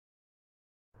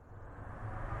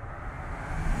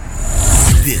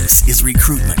This is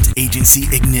Recruitment Agency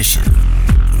Ignition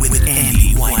with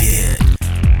Andy Whitehead.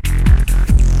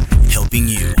 Helping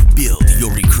you build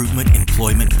your recruitment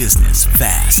employment business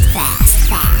fast.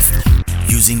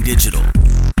 Using digital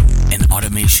and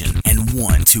automation and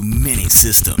one-to-many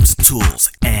systems,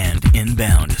 tools, and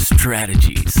inbound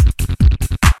strategies.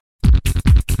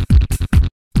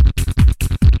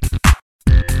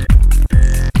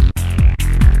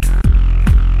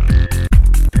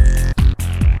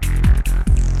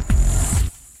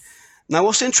 Now,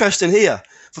 what's interesting here,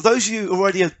 for those of you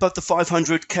already above the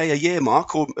 500K a year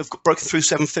mark or have broken through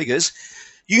 7 figures,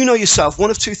 you know yourself,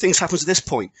 one of two things happens at this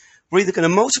point. We're either going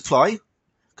to multiply,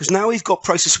 because now we've got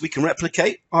processes we can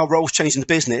replicate, our roles change in the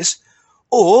business,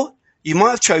 or you might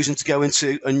have chosen to go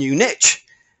into a new niche.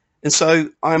 And so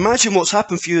I imagine what's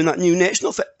happened for you in that new niche,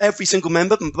 not for every single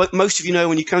member, but most of you know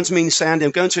when you come to me and say, Andy,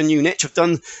 I'm going to a new niche, I've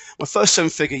done my first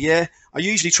 7-figure year, I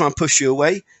usually try and push you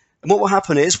away. And what will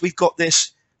happen is we've got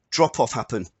this drop-off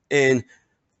happen in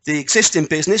the existing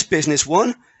business, business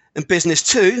 1, and business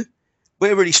 2.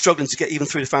 We're really struggling to get even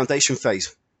through the foundation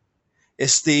phase.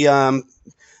 It's the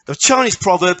Chinese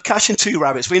proverb, catching 2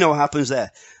 rabbits. We know what happens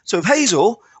there. So with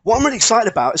Hazel, what I'm really excited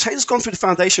about is Hazel's gone through the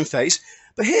foundation phase,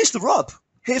 but here's the rub.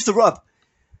 Here's the rub.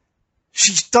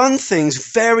 She's done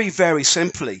things very, very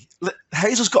simply.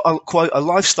 Hazel's got a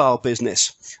lifestyle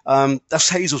business. That's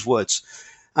Hazel's words.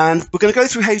 And we're going to go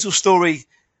through Hazel's story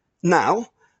now.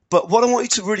 But what I want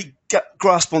you to really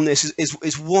grasp on this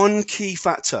is one key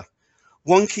factor.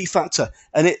 One key factor.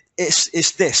 And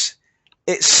it's this.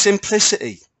 It's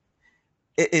simplicity.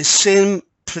 It is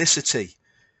simplicity.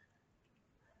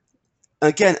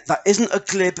 Again, that isn't a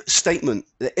glib statement.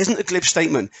 It isn't a glib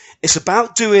statement. It's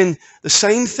about doing the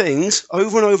same things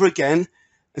over and over again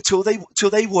until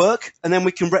they work, and then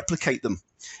we can replicate them.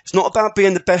 It's not about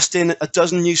being the best in a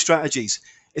dozen new strategies.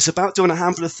 It's about doing a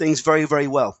handful of things very, very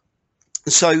well.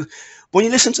 And so when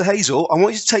you listen to Hazel, I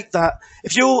want you to take that.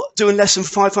 If you're doing less than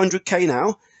 500K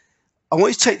now, I want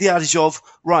you to take the adage of,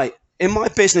 right, in my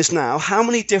business now, how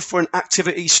many different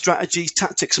activities, strategies,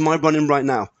 tactics am I running right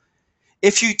now?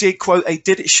 If you did, quote, a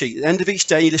did it sheet, at the end of each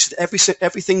day, you listed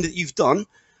everything that you've done,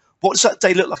 what does that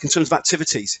day look like in terms of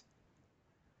activities?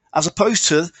 As opposed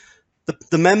to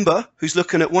the member who's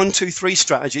looking at 1, 2, 3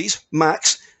 strategies,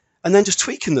 max, and then just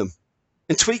tweaking them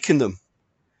and tweaking them.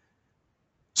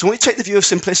 So when we take the view of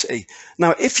simplicity,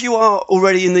 now if you are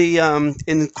already in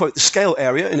the quote the scale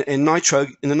area in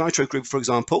the Nitro group, for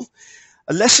example,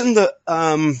 a lesson that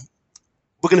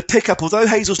we're going to pick up, although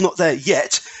Hazel's not there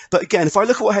yet, but again, if I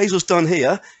look at what Hazel's done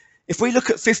here, if we look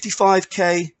at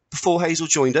 55K before Hazel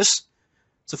joined us,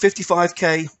 so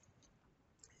 55K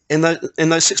in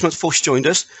those 6 months before she joined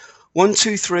us, 1,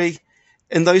 2, 3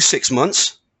 in those 6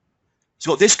 months, she's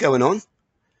got this going on.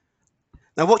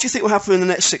 Now, what do you think will happen in the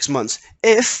next 6 months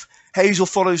if Hazel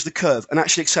follows the curve and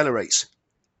actually accelerates?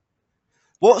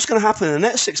 What's going to happen in the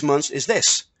next 6 months is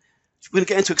this. We're going to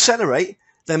get into accelerate,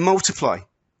 then multiply.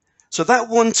 So that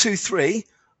 1, 2, 3,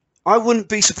 I wouldn't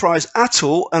be surprised at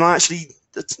all, and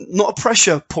it's not a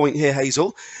pressure point here,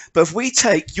 Hazel, but if we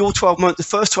take your 12 months, the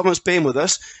first 12 months being with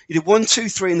us, you did 1, 2,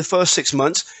 3 in the first 6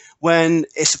 months, when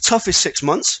it's the toughest 6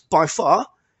 months by far,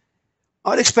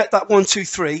 I'd expect that 1, 2,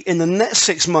 3 in the next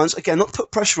 6 months, again, not to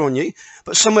put pressure on you,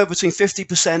 but somewhere between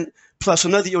 50% plus. I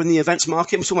know that you're in the events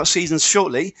market, I'm talking about seasons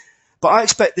shortly, but I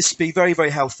expect this to be very, very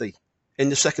healthy in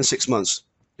the second 6 months.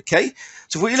 Okay?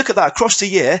 So when you look at that across the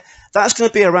year, that's going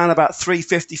to be around about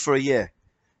 350 for a year.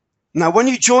 Now, when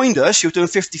you joined us, you were doing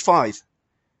 55.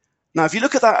 Now, if you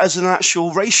look at that as an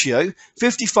actual ratio,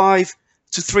 55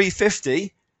 to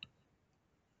 350,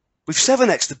 we've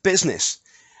 7x the business.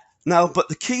 Now, but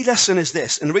the key lesson is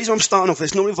this, and the reason I'm starting off with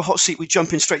this, normally with a hot seat, we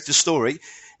jump in straight to the story,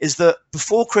 is that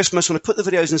before Christmas, when I put the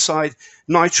videos inside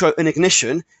Nitro and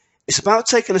Ignition, it's about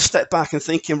taking a step back and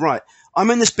thinking, right,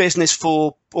 I'm in this business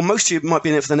for, or most of you might be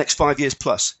in it for the next 5 years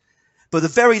plus. But at the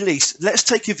very least, let's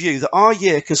take a view that our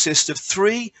year consists of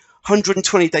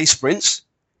 320-day sprints,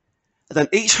 and then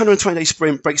each 120-day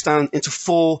sprint breaks down into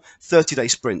 4 30-day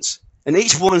sprints, and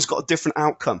each one's got a different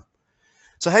outcome.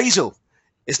 So Hazel,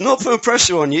 it's not putting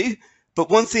pressure on you,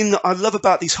 but one thing that I love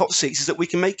about these hot seats is that we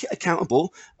can make it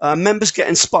accountable. Members get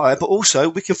inspired, but also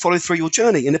we can follow through your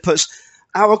journey. And it puts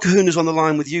our kahunas on the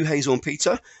line with you, Hazel and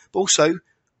Peter, but also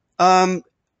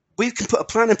we can put a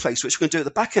plan in place, which we're going to do at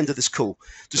the back end of this call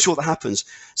to ensure that happens.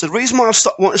 So the reason why I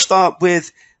want to start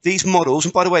with these models,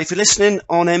 and by the way, if you're listening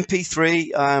on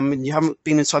MP3 and you haven't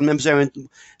been inside the members area and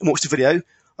watched the video,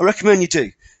 I recommend you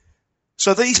do.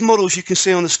 So these models you can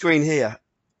see on the screen here,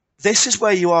 this is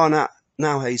where you are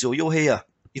now, Hazel. You're here.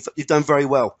 You've done very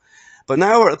well. But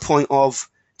now we're at the point of,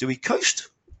 do we coast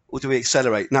or do we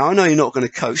accelerate? Now, I know you're not going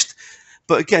to coast,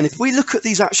 but again, if we look at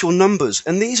these actual numbers,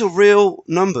 and these are real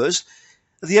numbers,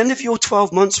 at the end of your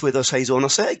 12 months with us, Hazel, and I'll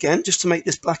say it again, just to make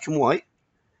this black and white,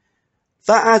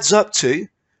 that adds up to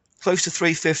close to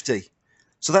 350.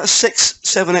 So that's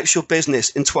 7x your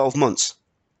business in 12 months.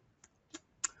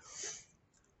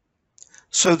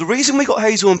 So the reason we got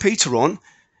Hazel and Peter on,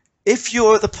 if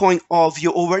you're at the point of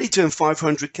you're already doing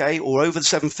 500K or over the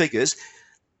 7 figures,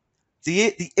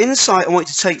 the insight I want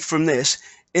you to take from this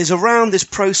is around this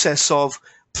process of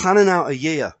planning out a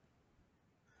year.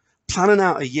 Planning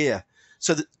out a year.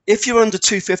 So that if you're under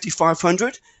 250,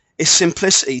 500, it's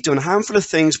simplicity, doing a handful of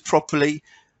things properly.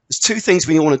 There's 2 things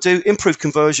we want to do: improve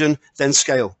conversion, then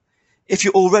scale. If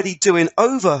you're already doing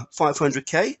over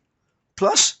 500K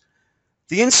plus,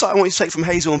 the insight I want you to take from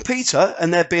Hazel and Peter,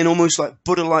 and they're being almost like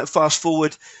Buddha-like fast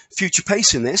forward, future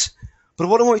pacing this, but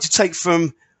what I want you to take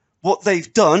from what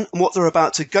they've done and what they're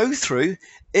about to go through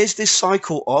is this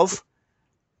cycle of,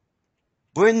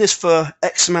 we're in this for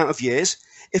X amount of years.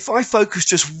 If I focus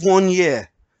just 1 year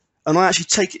and I actually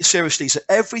take it seriously, so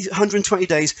every 120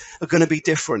 days are going to be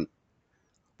different.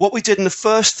 What we did in the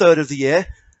first third of the year,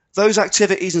 those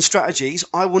activities and strategies,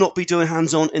 I will not be doing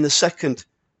hands-on in the second.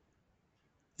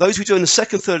 Those we do in the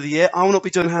second third of the year, I will not be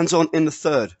doing hands-on in the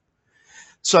third.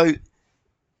 So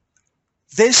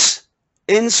this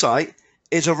insight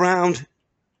is around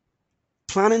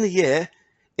planning the year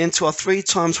into our 3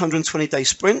 times 120-day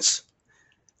sprints,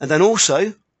 and then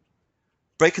also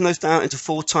breaking those down into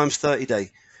 4 times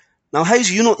 30-day. Now,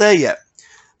 Hazel, you're not there yet,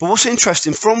 but what's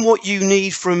interesting, from what you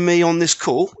need from me on this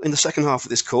call, in the second half of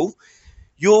this call,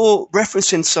 you're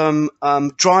referencing some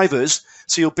drivers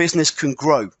so your business can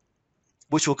grow,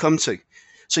 which we'll come to.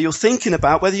 So you're thinking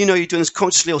about, whether you know you're doing this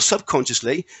consciously or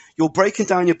subconsciously, you're breaking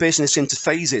down your business into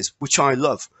phases, which I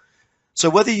love. So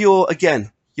whether you're,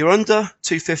 again, you're under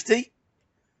 250,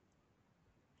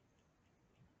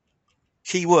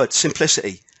 keyword,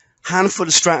 simplicity, handful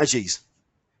of strategies.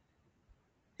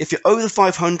 If you're over the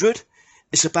 500,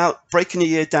 it's about breaking the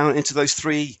year down into those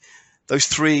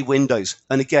three windows.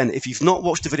 And again, if you've not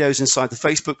watched the videos inside the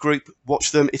Facebook group,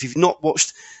 watch them. If you've not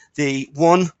watched the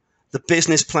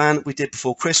business plan we did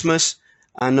before Christmas,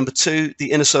 and number 2,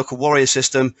 the Inner Circle Warrior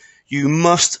System, you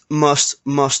must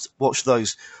watch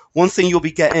those. One thing you'll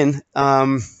be getting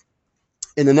in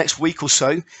the next week or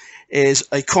so is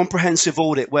a comprehensive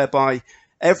audit whereby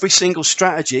every single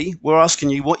strategy, we're asking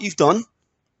you what you've done.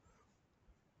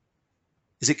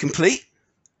 Is it complete?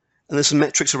 And there's some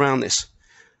metrics around this.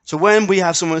 So when we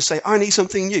have someone say, I need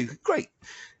something new, great.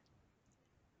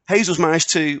 Hazel's managed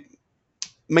to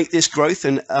make this growth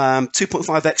in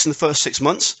 2.5x in the first 6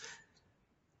 months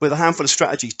with a handful of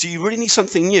strategies. Do you really need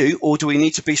something new, or do we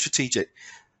need to be strategic?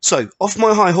 So off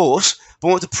my high horse, but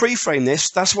I want to pre-frame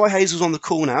this. That's why Hazel's on the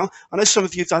call now. I know some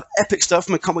of you have done epic stuff,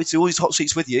 and I can't wait to do all these hot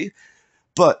seats with you.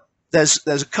 But there's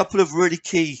a couple of really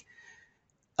key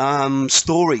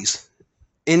stories,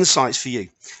 insights for you.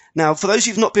 Now, for those of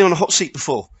you who've not been on a hot seat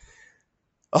before,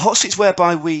 a hot seat's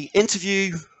whereby we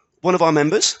interview one of our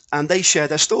members and they share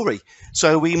their story.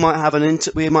 So we might have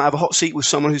a hot seat with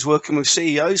someone who's working with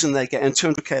CEOs and they're getting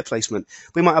 200K placement.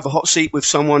 We might have a hot seat with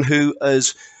someone who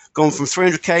has gone from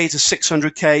 300K to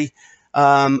 600K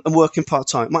and working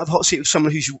part-time. Might have a hot seat with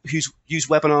someone who's used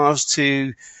webinars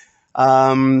to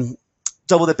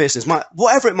double their business,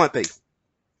 whatever it might be.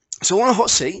 So on a hot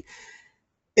seat,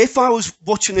 if I was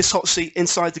watching this hot seat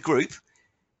inside the group,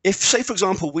 if, say, for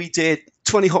example, we did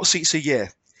 20 hot seats a year,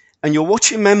 and you're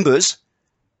watching members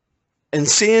and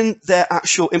seeing their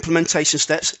actual implementation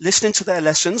steps, listening to their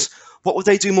lessons, what would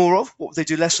they do more of? What would they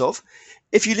do less of?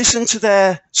 If you listen to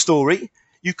their story,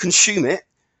 you consume it.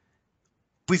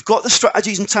 We've got the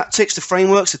strategies and tactics, the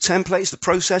frameworks, the templates, the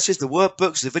processes, the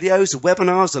workbooks, the videos, the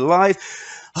webinars, the live,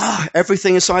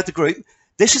 everything inside the group.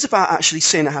 This is about actually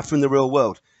seeing it happen in the real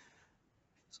world.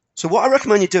 So what I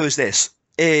recommend you do is this,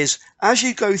 is as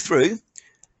you go through,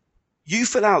 you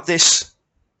fill out this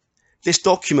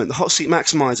document, the Hot Seat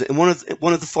Maximizer, in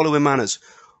one of the following manners.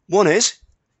 One is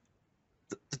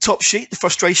the top sheet, the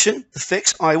frustration, the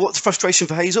fix. What's the frustration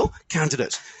for Hazel?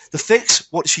 Candidates. The fix,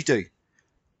 what did she do?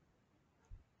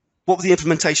 What were the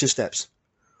implementation steps?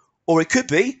 Or it could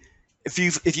be, if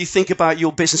you think about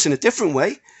your business in a different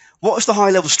way, what is the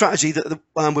high-level strategy that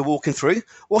we're walking through?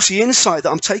 What's the insight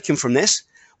that I'm taking from this?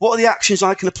 What are the actions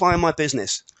I can apply in my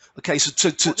business? Okay,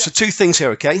 so 2 things here,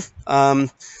 okay?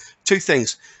 2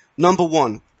 things. Number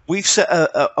 1, we've set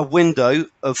a window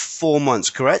of 4 months,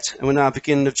 correct? And we're now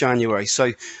beginning of January.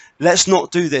 So let's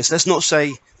not do this. Let's not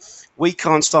say we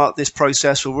can't start this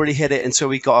process. We'll really hit it until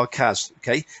we got our CAS,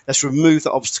 okay? Let's remove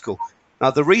the obstacle. Now,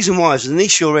 the reason why is the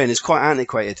niche you're in is quite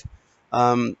antiquated.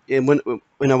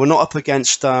 We're not up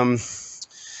against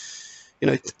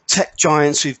tech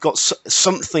giants who've got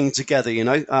something together.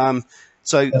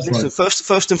 So That's listen, right.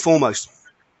 first and foremost,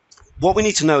 what we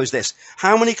need to know is this: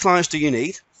 how many clients do you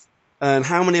need, and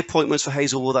how many appointments for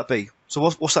Hazel will that be? So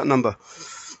what's that number?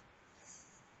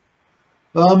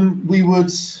 We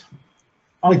would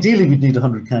ideally we'd need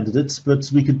 100 candidates, but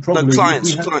we could probably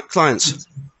clients.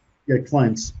 Yeah,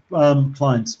 clients.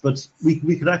 But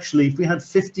we could actually, if we had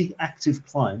 50 active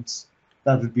clients,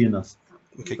 that would be enough.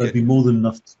 Okay, that'd be more than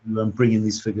enough to bring in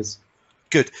these figures.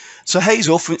 Good. So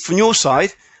Hazel, from your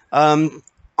side,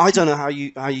 I don't know how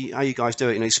you guys do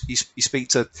it. You speak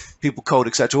to people cold,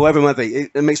 etc. Whatever it might be,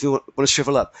 it makes me want to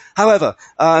shrivel up. However,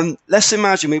 let's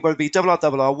imagine whether it be double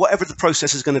R, whatever the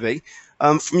process is going to be.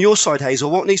 From your side, Hazel,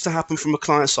 what needs to happen from a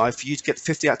client side for you to get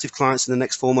 50 active clients in the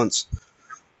next 4 months?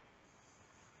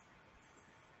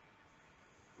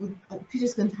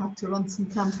 Peter's going to have to run some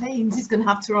campaigns. He's going to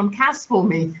have to run CAS for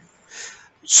me.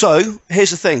 So here's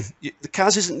the thing: the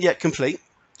CAS isn't yet complete.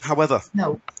 However,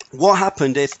 no. What would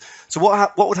happen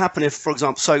if, for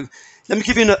example, so let me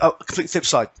give you a complete flip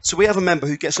side. So we have a member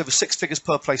who gets over 6 figures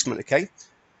per placement. Okay,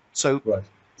 so right.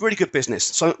 Really good business.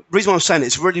 So the reason why I'm saying it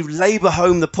is really labour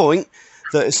home the point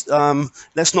that it's,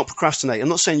 let's not procrastinate. I'm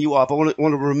not saying you are, but I want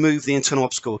to remove the internal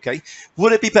obstacle. Okay,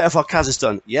 would it be better if our CAS is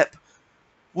done? Yep.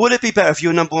 Would it be better if you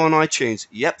were number 1 on iTunes?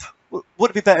 Yep.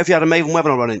 Would it be better if you had a Maven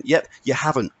webinar running? Yep. You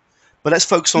haven't. But let's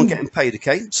focus on getting paid,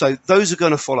 okay? So those are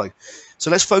going to follow.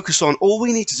 So let's focus on, all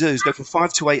we need to do is go from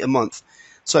 5 to 8 a month.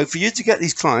 So for you to get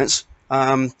these clients,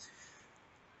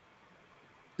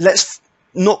 let's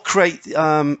not create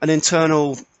an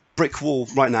internal brick wall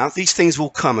right now. These things will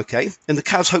come, okay? And the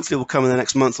CAS hopefully will come in the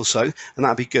next month or so, and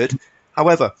that'll be good.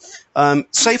 However,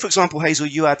 say, for example, Hazel,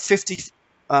 you had 50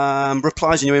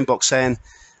 replies in your inbox saying,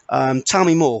 tell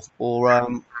me more,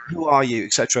 or who are you,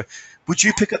 etc. Would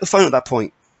you pick up the phone at that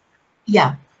point?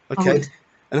 Yeah. Okay.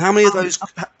 And how many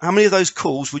of those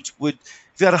calls would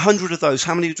if you had 100 of those,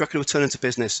 how many would you reckon would turn into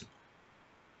business?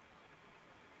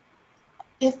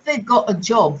 If they've got a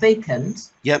job vacant,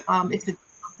 yep. If they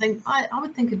think, I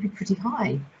would think it'd be pretty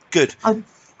high. Good.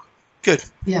 Good.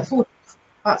 Yeah, 40,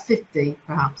 about 50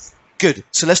 perhaps. Good.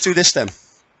 So let's do this then.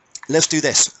 Let's do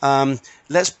this.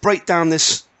 Let's break down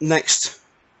this next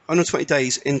 120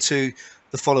 days into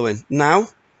the following. Now,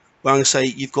 where I'm going to say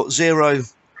you've got 0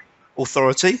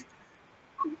 authority,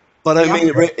 but I don't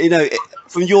mean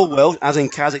from your world, as in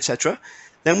CAS, etc.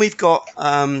 Then we've got,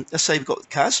 let's say we've got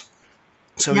CAS,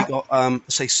 so we've got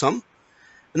let's say some,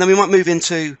 and then we might move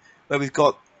into where we've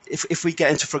got, if we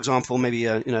get into, for example, maybe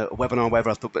a webinar or whatever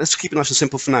else. But let's keep it nice and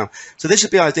simple for now. So this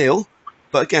would be ideal,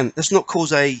 but again, let's not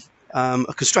cause a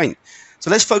constraint. So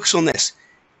let's focus on this.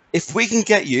 If we can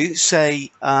get you,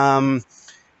 say,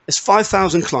 it's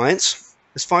 5,000 clients.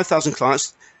 There's 5,000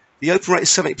 clients. The open rate is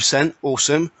 70%.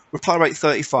 Awesome. Reply rate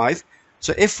 35.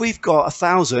 So if we've got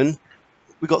 1,000,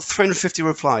 we've got 350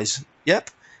 replies.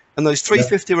 Yep. And those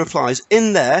 350 replies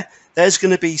in there, there's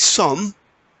going to be some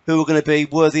who are going to be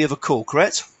worthy of a call.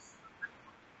 Correct?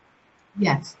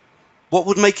 Yes. What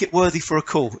would make it worthy for a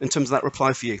call in terms of that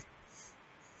reply for you?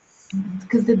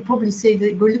 Because they'd probably say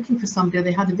that we're looking for somebody,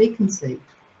 they had a vacancy.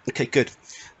 Okay, good.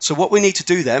 So what we need to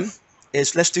do then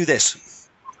is, let's do this.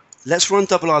 Let's run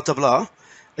double R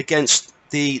against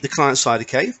the client side,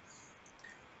 okay?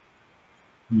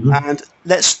 And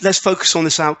let's focus on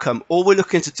this outcome. All we're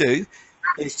looking to do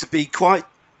is to be quite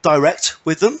direct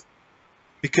with them,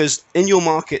 because in your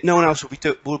market, no one else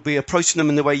will be approaching them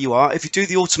in the way you are. If you do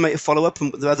the automated follow-up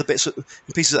and the other bits and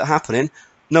pieces that are happening,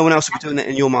 no one else will be doing it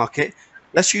in your market.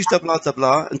 Let's use double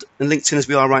R and LinkedIn as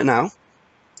we are right now.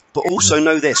 But also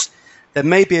know this: there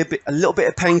may be a little bit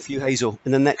of pain for you, Hazel,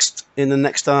 in the next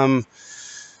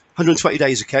 120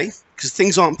 days, okay? Because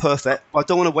things aren't perfect. But I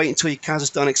don't want to wait until your CAS is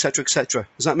done, etc., etc.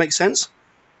 Does that make sense?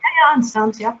 Yeah, I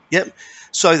understand. Yeah. Yep.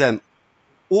 So then,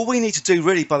 all we need to do,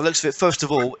 really, by the looks of it, first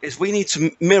of all, is we need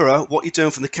to mirror what you're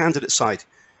doing from the candidate side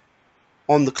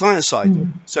on the client side.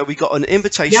 So we got an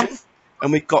invitation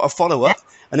and we've got a follow-up.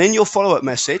 And in your follow-up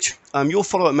message,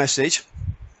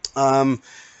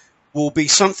 will be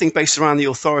something based around the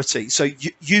authority. So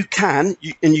you can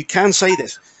say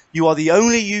this: you are the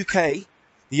only UK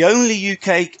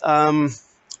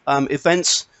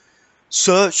events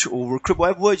search or recruit,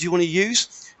 whatever word you want to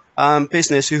use,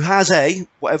 business who has a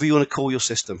whatever you want to call your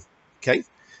system, okay,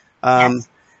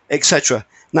 etc.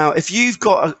 Now, if you've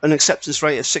got an acceptance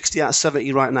rate of 60 out of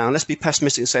 70 right now, and let's be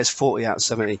pessimistic and say it's 40 out of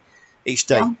 70 each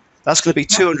day, that's going to be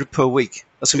 200 per week.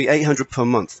 That's going to be 800 per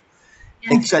month,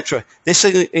 etc. This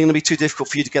isn't going to be too difficult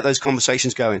for you to get those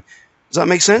conversations going. Does that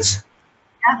make sense?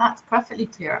 Yeah, that's perfectly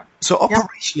clear. So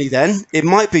operationally then, it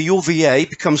might be your VA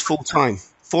becomes full-time.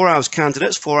 4 hours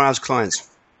candidates, 4 hours clients.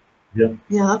 Yeah.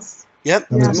 Yeah, that's Yep,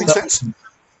 Yeah, does that make that's- sense?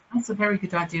 that's a very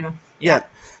good idea. Yeah.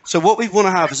 So what we want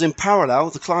to have is in parallel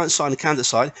the client side and the candidate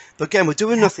side. But again, we're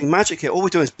doing nothing magic here. All we're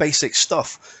doing is basic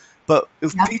stuff. But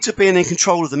with Yeah. Peter being in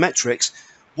control of the metrics,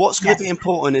 what's going to be Yes.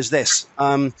 important is this.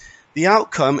 The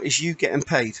outcome is you getting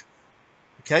paid.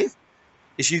 Okay?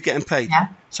 Is you getting paid. Yeah.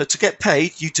 So to get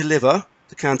paid, you deliver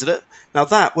the candidate. Now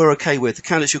that we're okay with, the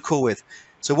candidates you're cool with.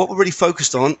 So what we're really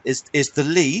focused on is the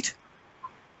lead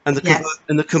and the Yes.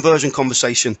 and the conversion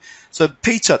conversation. So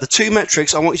Peter, the two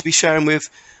metrics I want you to be sharing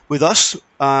with us,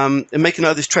 and making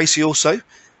note of this, Tracy also.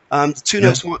 The two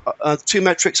notes, two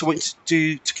metrics I want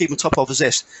you to keep on top of is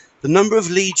this: the number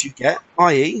of leads you get,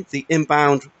 i.e., the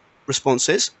inbound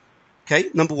responses. Okay,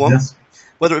 number one, Yes.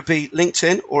 whether it be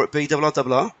LinkedIn or it be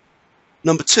RRR.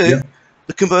 Number two,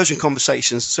 the conversion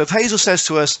conversations. So if Hazel says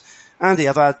to us, Andy,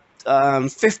 I've had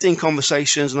 15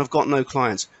 conversations and I've got no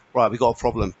clients, right, we've got a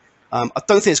problem. I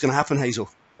don't think it's going to happen, Hazel.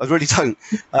 I really don't.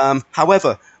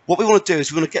 However, what we want to do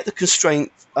is we want to get the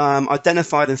constraint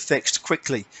identified and fixed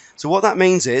quickly. So what that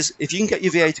means is if you can get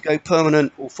your VA to go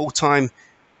permanent or full-time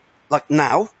like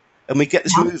now, and we get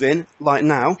this moving like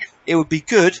now, it would be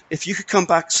good if you could come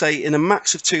back, say, in a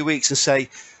max of 2 weeks and say,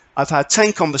 I've had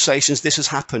 10 conversations, this has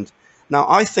happened. Now,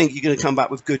 I think you're going to come back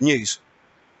with good news.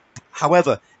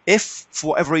 However, if for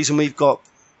whatever reason we've got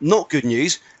not good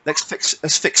news, let's fix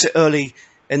it early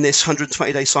in this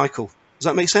 120-day cycle. Does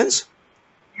that make sense?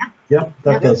 Yeah,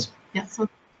 that does. Yeah.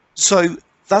 So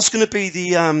that's going to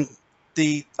be I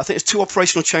think it's two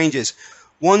operational changes.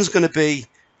 One's going to be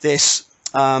this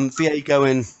VA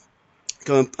going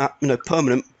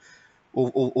permanent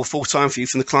or full time for you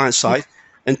from the client side,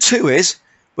 and two is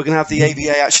we're going to have the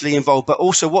AVA actually involved. But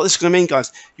also, what this is going to mean,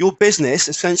 guys, your business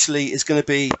essentially is going to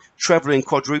be trebling,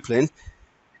 quadrupling.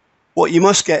 What you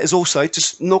must get is also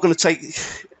just not going to take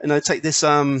this.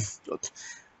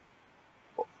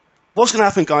 What's going to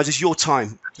happen, guys, is your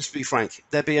time. Just to be frank,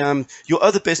 there'll be your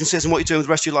other businesses and what you're doing with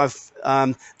the rest of your life.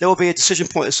 There will be a decision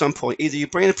point at some point. Either you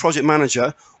bring in a project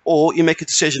manager, or you make a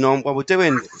decision on, well, we're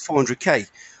doing 400k,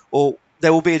 or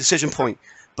there will be a decision point.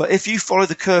 But if you follow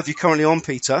the curve you're currently on,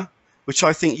 Peter, which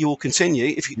I think you will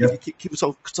continue, if you keep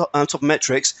on top of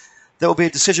metrics, there will be a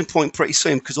decision point pretty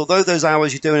soon. Because although those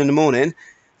hours you're doing in the morning,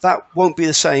 that won't be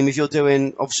the same if you're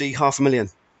doing obviously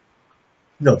 500,000.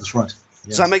 No, that's right. Yes.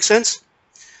 Does that make sense?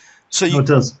 So it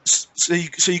does. So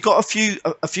you got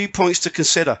a few points to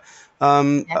consider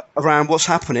around what's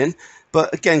happening,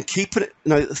 but again, keep it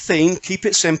the theme, keep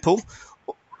it simple.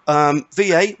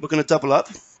 VA, we're going to double up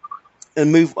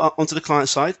and move onto the client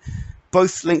side.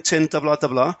 Both LinkedIn,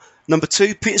 RRR. Number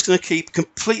two, Peter's going to keep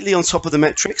completely on top of the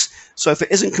metrics. So if it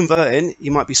isn't converting,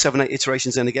 you might be 7-8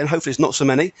 iterations in again. Hopefully, it's not so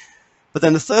many. But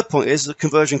then the third point is the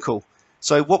conversion call.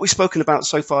 So what we've spoken about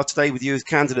so far today with you as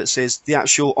candidates is the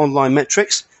actual online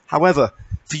metrics. However,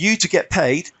 for you to get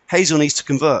paid, Hazel needs to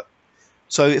convert.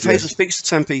 So if Hazel speaks to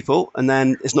 10 people and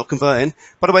then it's not converting,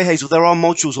 by the way, Hazel, there are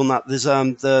modules on that. There's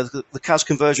the CAS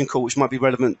conversion call, which might be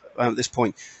relevant at this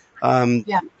point,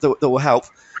 that will help.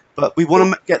 But we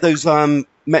want to get those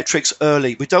metrics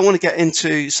early. We don't want to get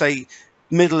into, say,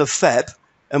 middle of Feb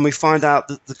and we find out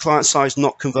that the client side's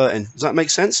not converting. Does that make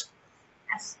sense?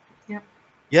 Yes. Yep.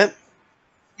 Yep.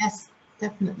 Yes,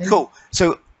 definitely. Cool.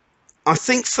 So I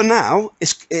think for now,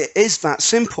 it is that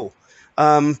simple.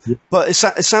 But it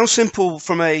sounds simple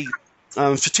from a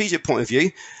strategic point of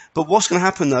view. But what's going to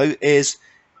happen, though, is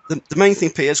the main thing,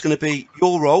 Peter, is going to be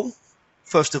your role,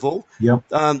 first of all.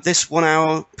 This 1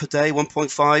 hour per day,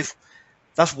 1.5,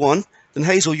 that's one. Then,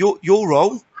 Hazel, your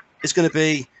role is going to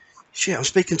be, shit, I'm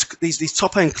speaking to these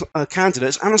top-end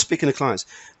candidates and I'm speaking to clients.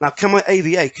 Now, can my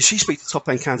AVA, can she speak to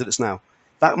top-end candidates now?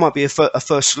 That might be a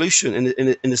first solution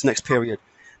in this next period.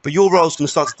 But your role is going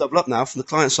to start to double up now from the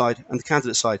client side and the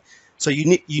candidate side. So you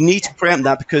need to preempt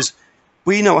that, because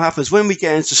we know what happens when we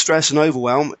get into stress and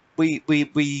overwhelm. We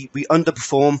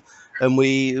underperform and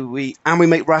we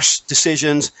make rash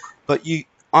decisions. But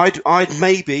I'd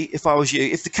maybe, if I was you,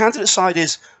 if the candidate side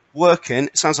is working,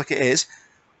 it sounds like it is,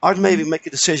 I'd maybe make a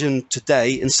decision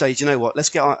today and say, do you know what? Let's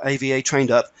get our AVA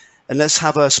trained up and let's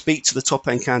have her speak to the top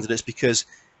end candidates, because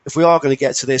if we are going to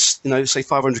get to this, say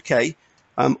 500k,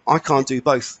 I can't do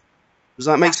both. Does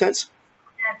that make sense?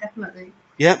 Yeah, definitely.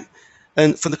 Yeah.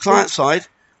 And from the client side,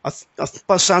 by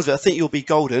the sounds of it, I think you'll be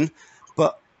golden.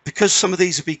 But because some of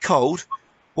these would be cold,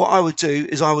 what I would do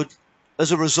is I would,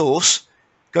 as a resource,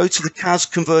 go to the CAS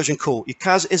conversion call. Your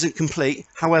CAS isn't complete.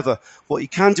 However, what you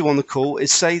can do on the call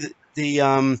is say that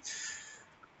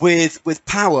with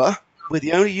power, we're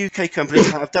the only UK company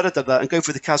to have da-da-da-da and go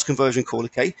through the CAS conversion call,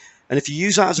 okay? And if you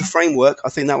use that as a framework, I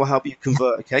think that will help you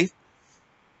convert, okay?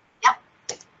 Yep.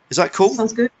 Is that cool? That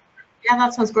sounds good. Yeah,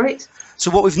 that sounds great.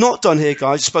 So what we've not done here,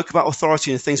 guys, spoke about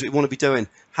authority and the things that we want to be doing.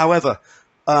 However,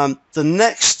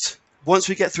 once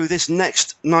we get through this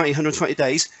next 90, 120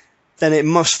 days, then it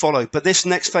must follow. But this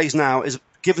next phase now is,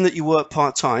 given that you work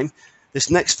part-time, this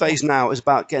next phase now is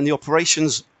about getting the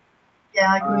operations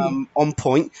I agree. on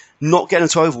point, not getting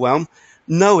into overwhelm,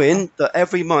 knowing that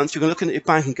every month you're going to look at your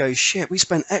bank and go, shit, we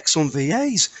spent X on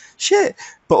VAs, shit.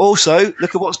 But also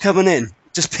look at what's coming in.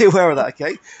 Just be aware of that,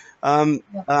 okay?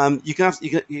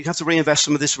 You have to reinvest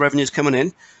some of this revenues coming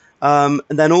in, and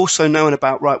then also knowing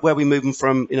about where we're moving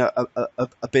from,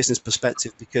 a business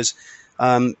perspective, because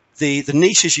the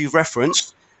niches you've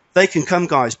referenced, they can come,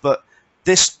 guys, but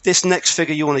this next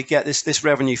figure you want to get, this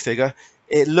revenue figure,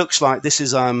 it looks like this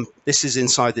is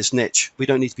inside this niche. We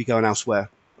don't need to be going elsewhere.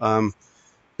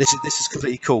 This is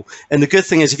completely cool. And the good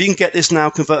thing is, if you can get this now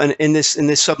converted in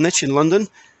this sub niche in London,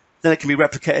 then it can be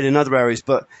replicated in other areas.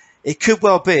 But it could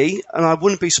well be, and I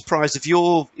wouldn't be surprised if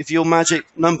your magic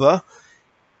number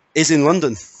is in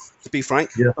London, to be frank.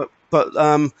 Yeah. But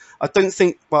I don't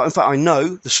think. Well, in fact, I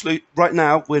know right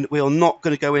now we are not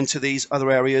going to go into these other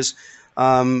areas,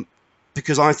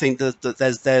 because I think that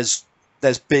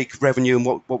there's big revenue in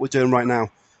what we're doing right now.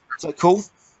 Is that cool?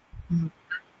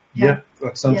 Yeah,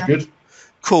 that sounds good.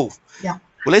 Cool. Yeah.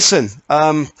 Well, listen,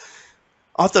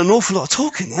 I've done an awful lot of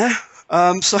talking there.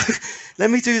 So let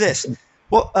me do this.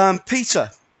 Peter,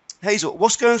 Hazel,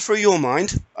 what's going through your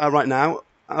mind right now?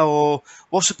 Or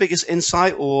what's the biggest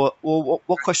insight, or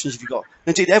what questions have you got?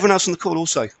 Indeed, everyone else on the call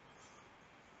also.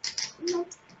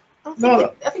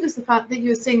 I think it's the fact that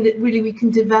you're saying that really we can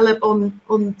develop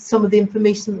on some of the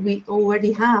information that we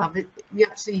already have. We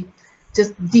actually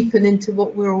just deepen into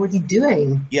what we're already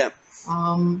doing. Yeah.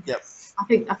 Yep. I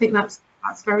think that's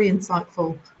very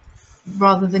insightful,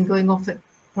 rather than going off at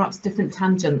perhaps different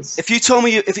tangents. If you told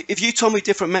me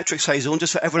different metrics, Hazel, and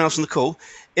just for everyone else on the call,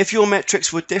 if your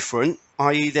metrics were different,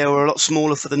 i.e. they were a lot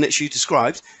smaller for the niche you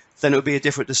described, then it would be a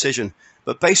different decision.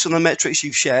 But based on the metrics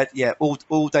you've shared, yeah,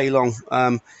 all day long,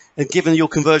 and given your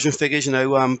conversion figures,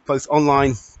 both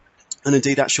online and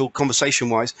indeed actual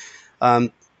conversation-wise,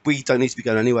 we don't need to be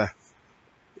going anywhere.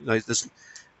 There's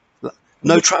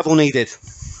no travel needed.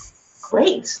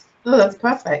 Great. Oh, that's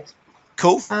perfect.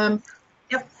 Cool.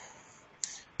 Yep.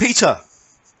 Peter.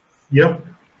 Yep.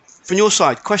 From your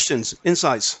side, questions,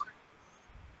 insights?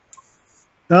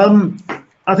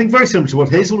 I think very similar to what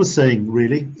Hazel was saying,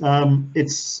 really.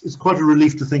 It's quite a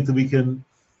relief to think that we can,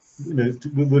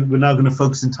 we're now going to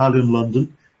focus entirely on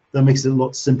London. That makes it a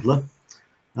lot simpler.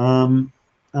 And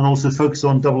also focus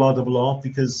on RRR,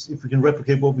 because if we can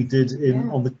replicate what we did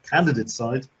on the candidate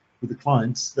side with the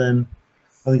clients, then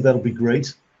I think that'll be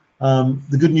great.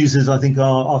 The good news is I think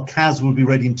our CAS will be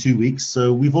ready in 2 weeks.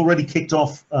 So we've already kicked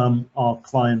off our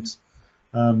client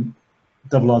RRR,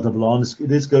 and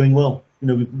it is going well.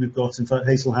 We've got, in fact,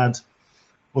 Hazel had,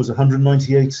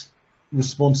 198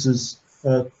 responses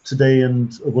today,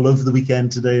 and over the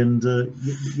weekend today and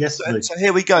yesterday. So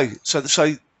here we go. So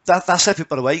that's epic,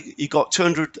 by the way. You got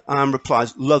 200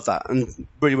 replies. Love that, and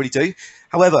really, really do.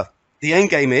 However, the end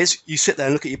game is you sit there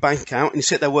and look at your bank account, and you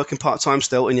sit there working part-time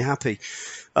still, and you're happy.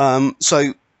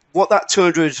 So what that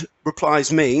 200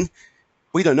 replies mean,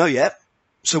 we don't know yet.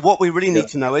 So what we really need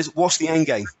to know is what's the end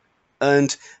game,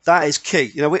 and that is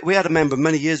key. We had a member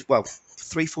many years,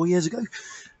 3-4 years ago,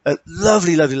 a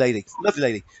lovely lady,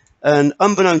 and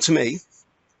unbeknown to me,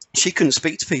 she couldn't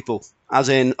speak to people. As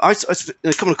in, I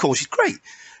come on a call, she's great,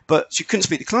 but she couldn't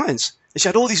speak to clients. And she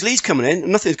had all these leads coming in,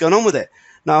 and nothing's going on with it.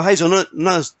 Now, Hazel,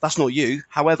 no, that's not you.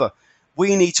 However,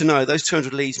 we need to know those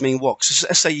 200 leads mean what. So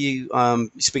let's say you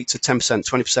speak to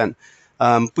 10%,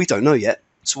 20%. We don't know yet.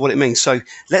 So what it means. So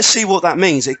let's see what that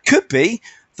means. It could be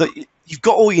that you've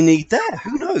got all you need there.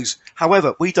 Who knows?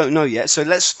 However, we don't know yet. So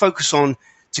let's focus on,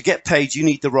 to get paid, you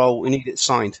need the role, you need it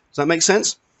signed. Does that make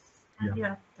sense?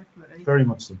 Yeah, definitely. Very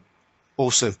much so.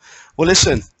 Awesome. Well,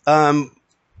 listen,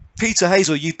 Peter,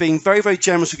 Hazel, you've been very, very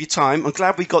generous with your time. I'm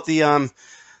glad we got the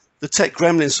tech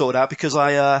gremlin sorted out, because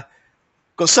I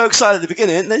got so excited at the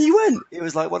beginning, and then you went. It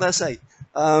was like, what did I say?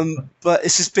 But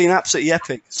it's just been absolutely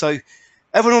epic. So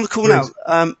everyone on the call now,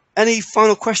 any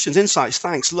final questions, insights,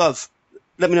 thanks, love,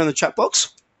 let me know in the chat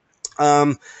box.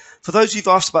 For those who've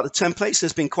asked about the templates,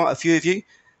 there's been quite a few of you.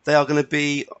 They are going to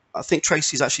be, I think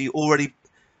Tracy's posted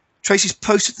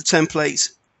the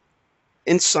templates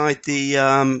inside the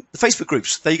Facebook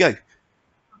groups. There you go.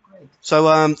 Great.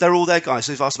 So they're all there, guys.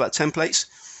 So they've asked about templates.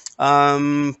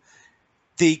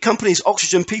 The company's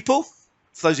Oxygen People,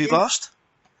 for those who've asked.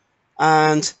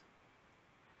 And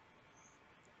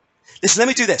Listen, let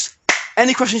me do this.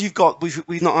 Any questions you've got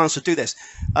we've not answered, do this.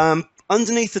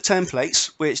 Underneath the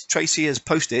templates, which Tracy has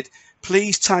posted,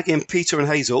 please tag in Peter and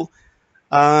Hazel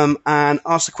and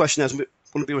ask the question. I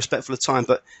want to be respectful of time,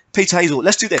 but Peter, Hazel,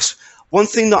 let's do this. One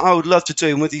thing that I would love to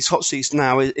do with these hot seats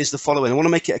now is the following. I want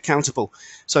to make it accountable.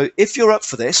 So if you're up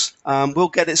for this, we'll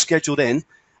get it scheduled in.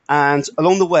 And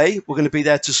along the way, we're going to be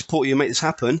there to support you and make this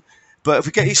happen. But if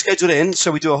we get you scheduled in,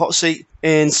 so we do a hot seat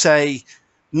in, say,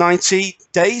 90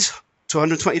 days to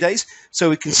 120 days, so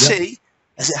we can see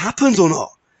has it happened or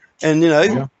not. And,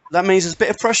 that means there's a bit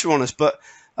of pressure on us. But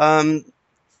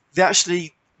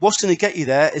what's going to get you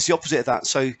there is the opposite of that.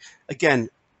 So, again,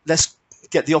 let's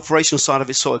get the operational side of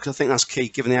it sorted, because I think that's key,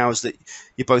 given the hours that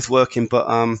you're both working.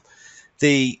 But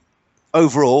the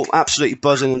overall, absolutely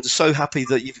buzzing, and just so happy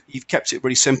that you've kept it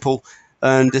really simple,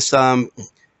 and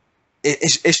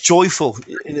it's joyful,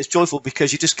 and it's joyful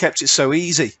because you just kept it so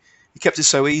easy. You kept it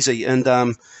so easy, and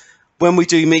when we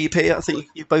do meet you, Peter, I think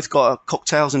you both got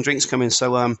cocktails and drinks coming,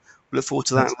 so we look forward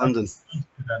to that in London.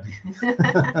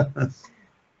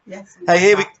 Yes.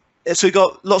 Hey, so we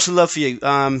got lots of love for you.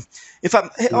 In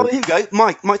fact, here we go.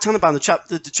 Mike Tannenbaum,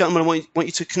 the gentleman I want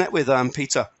you to connect with,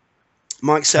 Peter.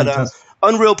 Mike said,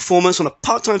 unreal performance on a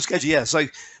part-time schedule. Yeah, so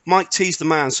Mike T's the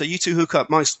man. So you two hook up.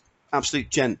 Mike's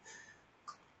absolute gent.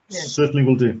 Yeah. Certainly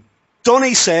will do.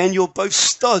 Donnie's saying you're both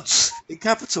studs in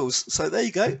capitals. So there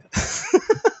you go. Interesting.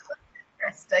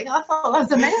 I thought that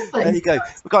was amazing. There you go.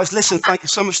 Well, guys, listen, thank you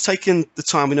so much for taking the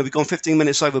time. We know we've gone 15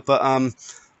 minutes over, but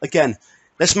again,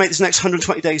 let's make this next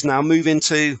 120 days now move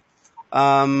into,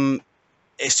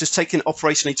 it's just taking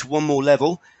operationally to one more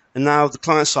level. And now the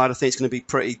client side, I think it's going to be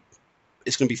pretty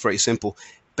simple.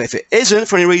 But if it isn't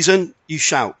for any reason, you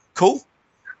shout. Cool?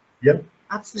 Yep.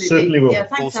 Absolutely. Certainly will. Yeah,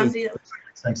 thanks, Awesome. Andy.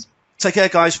 Thanks. Take care,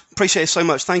 guys. Appreciate it so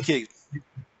much. Thank you.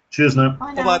 Cheers now.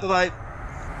 Bye now. Bye-bye. Bye-bye.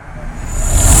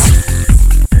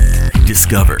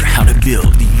 Discover how to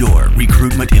build your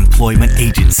recruitment employment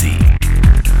agency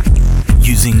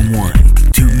using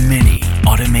one-to-many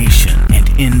automation and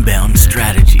inbound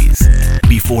strategies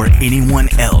before anyone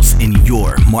else in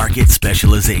your market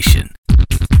specialization.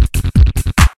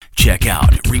 Check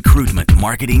out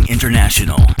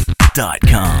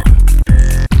recruitmentmarketinginternational.com.